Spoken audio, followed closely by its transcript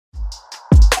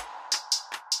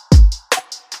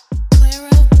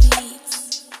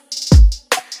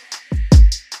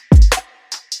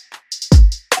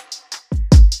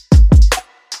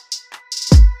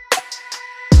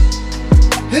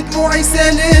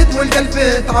سالت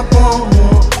والقلب تعبان،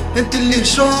 انت اللي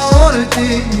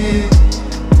شارتي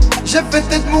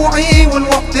جفت دموعي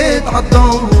والوقت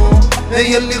تعدى،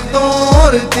 هي اللي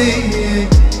اختارتي،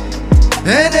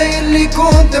 انا اللي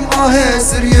كنت معاها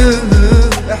سريو،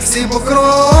 احسي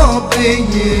بكره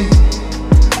ربي،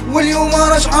 واليوم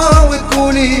راجعه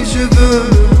وتقولي جبو،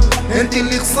 انت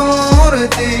اللي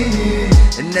خسارتي.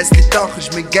 الناس اللي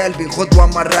تخرج من قلبي غدوة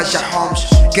ما نرجعهمش،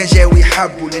 كان جاو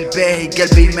يحبوا للباهي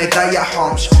قلبي ما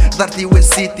يضيعهمش، قدرتي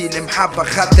ونسيتي المحبة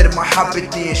خاطر ما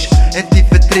حبتنيش، انت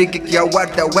في طريقك يا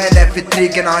وردة وانا في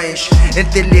طريق نعيش،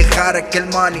 انت اللي غارك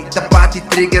الماني تبعتي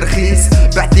طريق رخيص،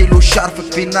 بعتيلو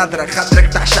شرفك في نظرة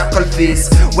خاطرك تعشق الفيس،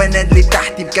 وانا اللي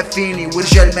تحتي مكفيني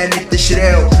ورجال ما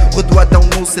نتشراو، غدوة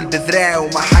ونوصل بذراعي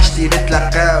وما حاجتي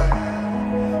نتلقاو،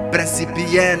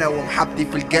 برنسيبي انا ومحبتي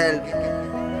في القلب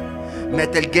ما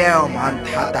تلقاهم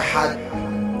عند حد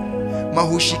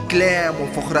ماهوش كلام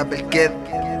وفخرة بالكذب،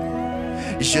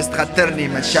 جست خاطرني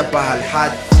ما نشبه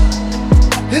لحد.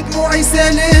 دموعي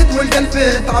سالت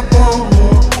والقلب تعبان،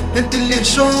 انت اللي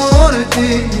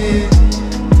شارتي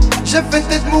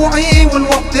جفت دموعي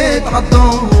والوقت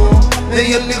تعدى،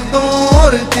 هي اللي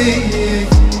اختارتي،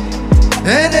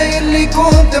 انا اللي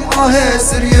كنت معاها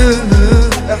سريو،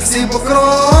 احسي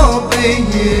بكره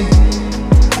ربي،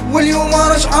 واليوم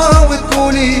راجعه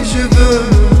وتقولي جبو،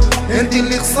 انت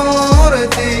اللي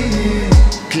خسارتي.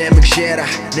 كلامك جارح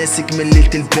ناسك من ليلة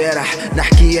البارح،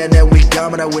 نحكي انا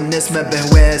والكاميرا والناس ما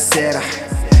بهواها السارح،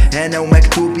 انا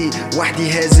ومكتوبي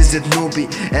وحدي هازز ذنوبي،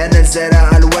 انا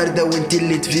زارع الوردة وانت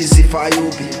اللي تفيزي في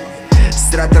عيوبي،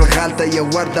 سرات الغلطة يا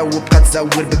وردة وبقى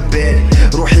تزور ببالي،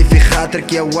 روحي في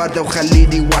خاطرك يا وردة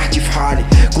وخليني وحدي في حالي،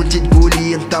 كنت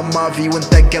تقولي انت مافي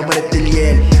وانت كاميرا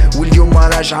الليالي، واليوم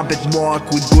راجعة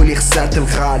بدموعك وتقولي خسرت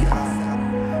الغالي،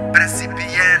 برنسيبي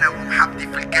انا ومحبتي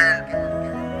في القلب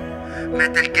ما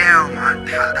تلقاهم عند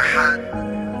حد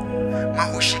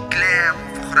ماهوش كلام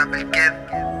وفخرة بالكذب،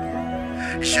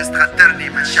 جست خاطرني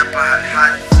ما نشبه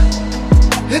لحد.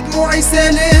 دموعي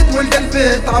سالت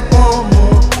والقلب تعبان،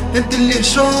 انت اللي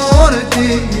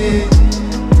شارتي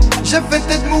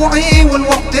جفت دموعي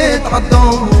والوقت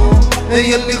تعدى،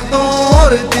 هي اللي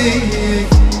اختارتي،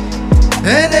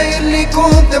 انا اللي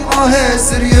كنت معاها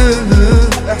سريو،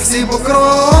 احسي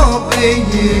بكره ربي،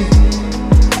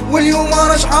 واليوم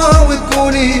راجعه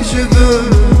وتقولي جبو،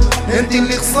 انت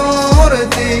اللي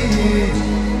خسارتي.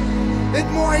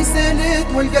 دموعي سالت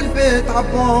والقلب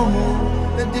تعبان،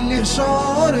 انت اللي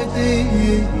شارتي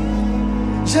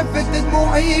جفت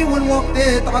دموعي والوقت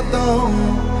تعدى،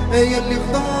 هي اللي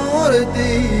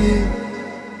اختارتي.